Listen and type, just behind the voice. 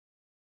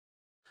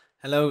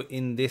Hello,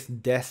 in this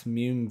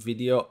DeSmuME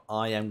video,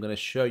 I am going to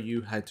show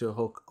you how to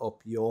hook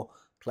up your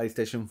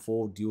PlayStation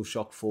 4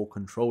 DualShock 4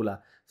 controller.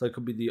 So it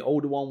could be the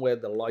older one where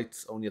the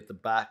light's only at the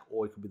back,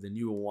 or it could be the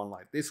newer one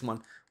like this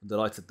one with the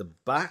lights at the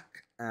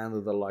back and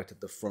the light at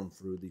the front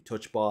through the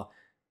touch bar.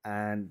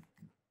 And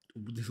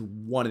this is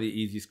one of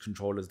the easiest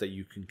controllers that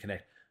you can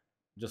connect.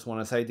 Just want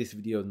to say this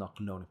video is not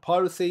condoning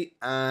piracy,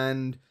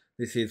 and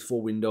this is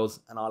for Windows,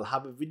 and I'll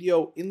have a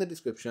video in the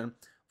description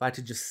how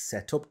to just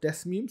set up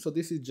DeSmuME. So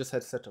this is just how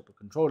to set up a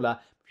controller.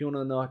 If you want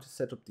to know how to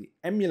set up the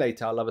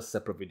emulator, I'll have a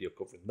separate video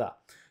covering that.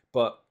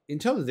 But in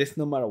terms of this,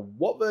 no matter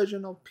what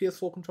version of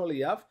PS4 controller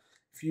you have,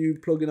 if you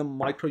plug in a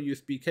micro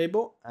USB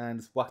cable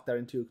and whack that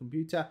into your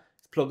computer,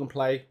 it's plug and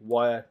play,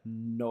 wire,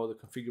 no other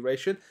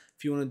configuration.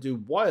 If you want to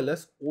do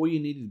wireless, all you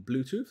need is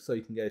Bluetooth, so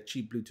you can get a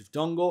cheap Bluetooth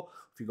dongle.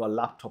 If you've got a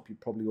laptop, you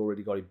probably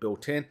already got it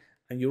built in,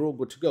 and you're all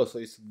good to go. So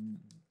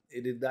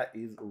that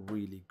is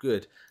really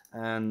good.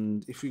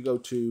 And if you go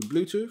to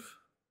Bluetooth,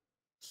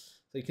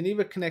 so you can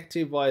either connect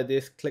it via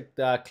this, click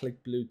that,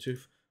 click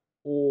Bluetooth,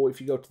 or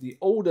if you go to the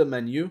older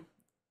menu,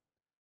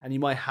 and you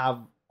might have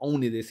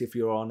only this if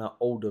you're on an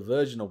older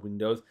version of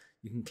Windows,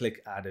 you can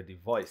click add a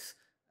device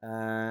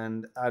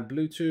and add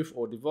Bluetooth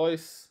or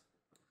device.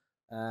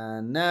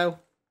 And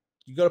now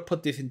you got to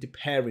put this into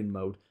pairing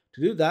mode.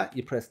 To do that,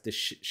 you press the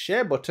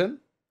share button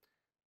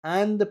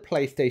and the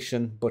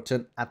PlayStation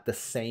button at the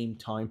same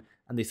time,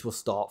 and this will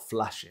start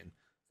flashing.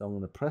 So I'm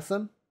going to press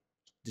them,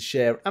 the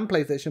share and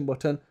PlayStation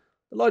button.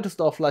 The light will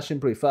start flashing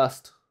pretty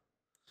fast.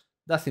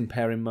 That's in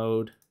pairing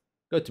mode.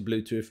 Go to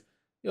Bluetooth.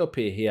 You'll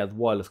appear here as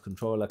wireless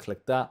controller.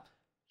 Click that.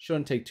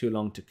 Shouldn't take too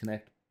long to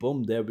connect.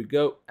 Boom, there we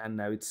go. And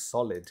now it's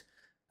solid.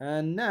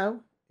 And now,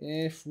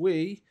 an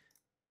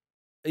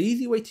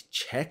easy way to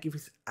check if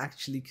it's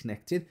actually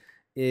connected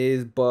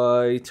is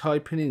by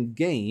typing in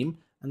game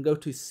and go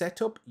to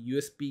setup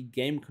USB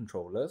game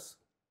controllers.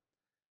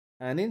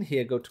 And in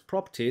here, go to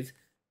properties.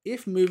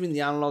 If moving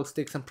the analog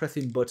sticks and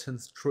pressing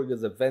buttons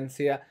triggers events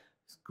here,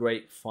 it's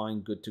great,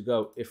 fine, good to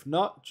go. If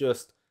not,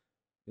 just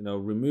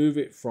remove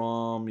it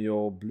from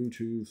your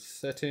Bluetooth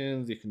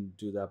settings. You can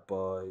do that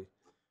by,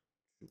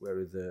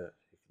 where is it?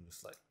 You can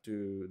just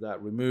do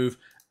that, remove.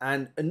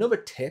 And another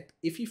tip,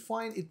 if you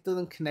find it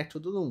doesn't connect or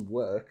doesn't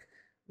work,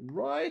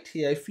 right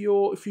here, if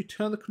you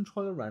turn the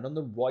controller around on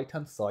the right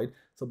hand side,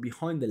 so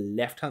behind the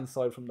left hand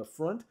side from the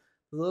front,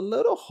 there's a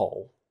little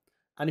hole.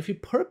 And if you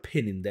put a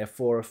pin in there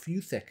for a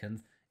few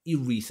seconds, it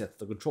resets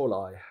the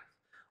controller.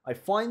 I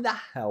find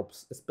that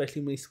helps,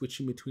 especially when you're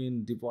switching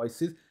between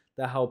devices.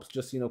 That helps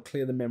just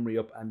clear the memory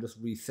up and just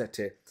reset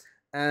it.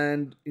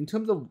 And in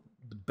terms of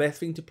the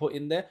best thing to put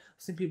in there,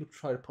 I've seen people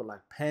try to put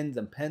like pens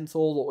and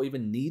pencils or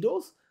even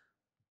needles.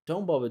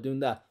 Don't bother doing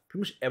that.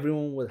 Pretty much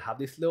everyone will have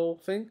this little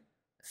thing.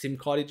 SIM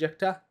card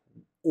ejector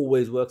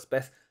always works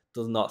best.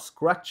 Does not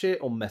scratch it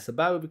or mess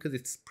about because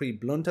it's pretty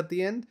blunt at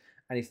the end,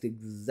 and it's the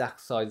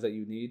exact size that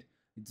you need.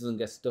 It doesn't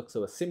get stuck,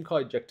 so a SIM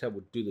card ejector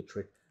would do the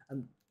trick.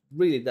 And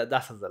really,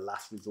 that's as a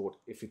last resort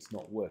if it's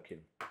not working.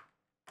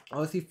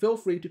 Obviously, feel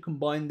free to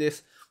combine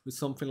this with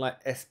something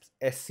like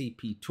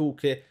SCP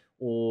Toolkit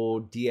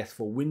or DS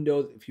for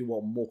Windows if you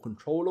want more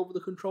control over the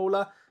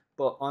controller.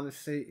 But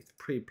honestly, it's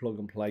pretty plug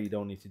and play. You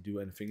don't need to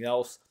do anything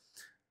else.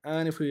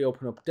 And if we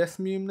open up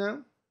DeSmuME now,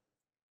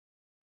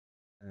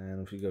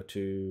 and if we go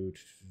to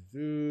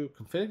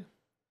config,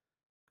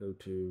 go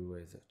to,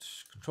 where is it?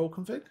 Control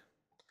config.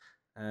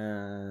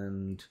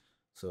 And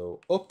so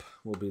up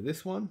will be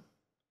this one.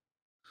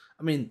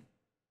 I mean,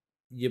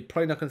 you're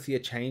probably not going to see a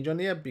change on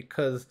here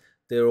because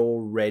they're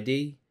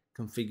already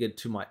configured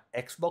to my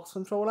Xbox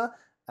controller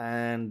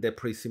and they're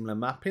pretty similar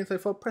mapping. So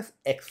if I press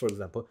X, for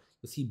example,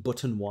 you'll see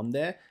button 1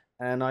 there,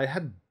 and I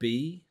had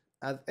B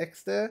as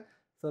X there.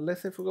 So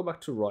let's say if we go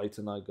back to right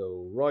and I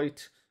go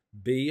right,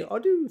 B, I'll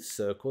do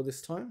circle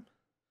this time.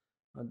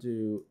 I'll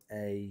do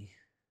A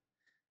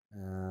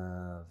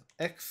as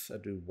X, I'll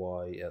do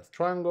Y as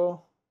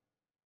triangle,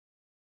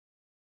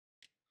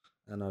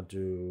 and I'll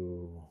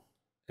do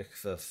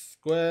X as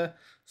square.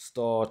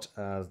 Start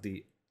as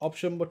the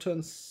option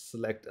button,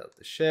 select as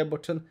the share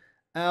button,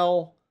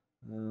 L,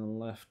 and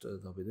left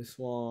that'll be this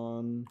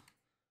one,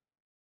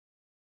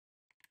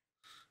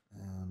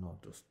 and I'll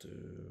just do,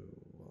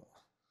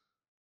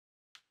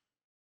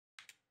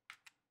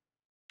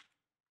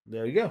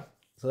 there you go.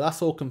 So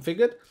that's all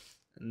configured.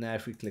 Now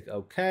if we click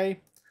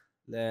OK,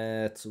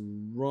 let's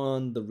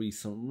run the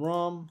recent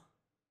ROM.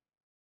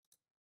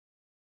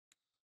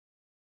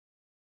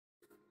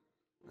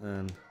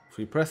 And if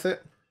we press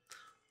it,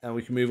 and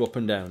we can move up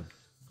and down.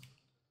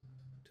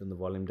 Turn the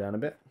volume down a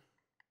bit.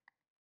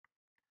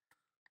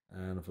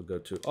 And if we go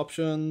to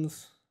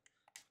options,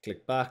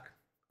 click back,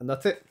 and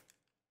that's it.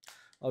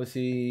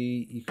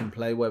 Obviously, you can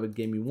play whatever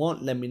game you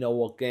want. Let me know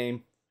what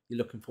game you're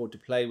looking forward to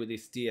play with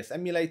this DS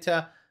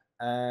emulator.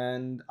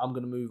 And I'm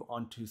going to move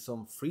on to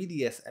some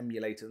 3DS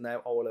emulators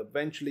now. I will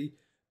eventually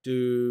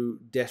do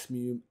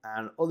DeSmuME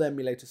and other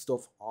emulator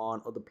stuff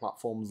on other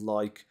platforms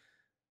like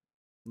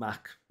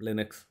Mac,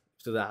 Linux,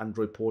 to the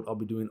Android port. I'll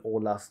be doing all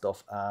that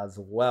stuff as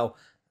well.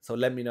 So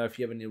let me know if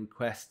you have any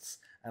requests,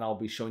 and I'll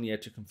be showing you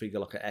how to configure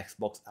like an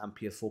Xbox and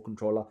PS4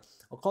 controller.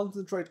 I'll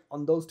concentrate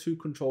on those two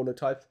controller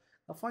types.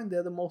 I find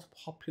they're the most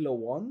popular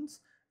ones,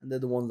 and they're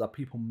the ones that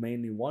people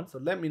mainly want. So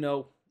let me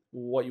know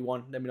what you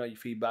want. Let me know your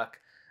feedback.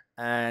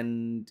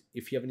 And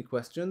if you have any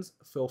questions,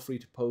 feel free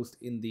to post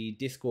in the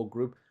Discord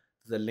group.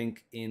 There's a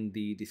link in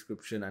the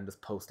description, and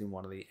just post in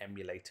one of the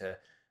Emulator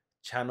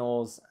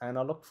channels. And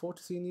I look forward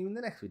to seeing you in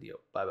the next video.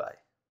 Bye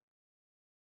bye.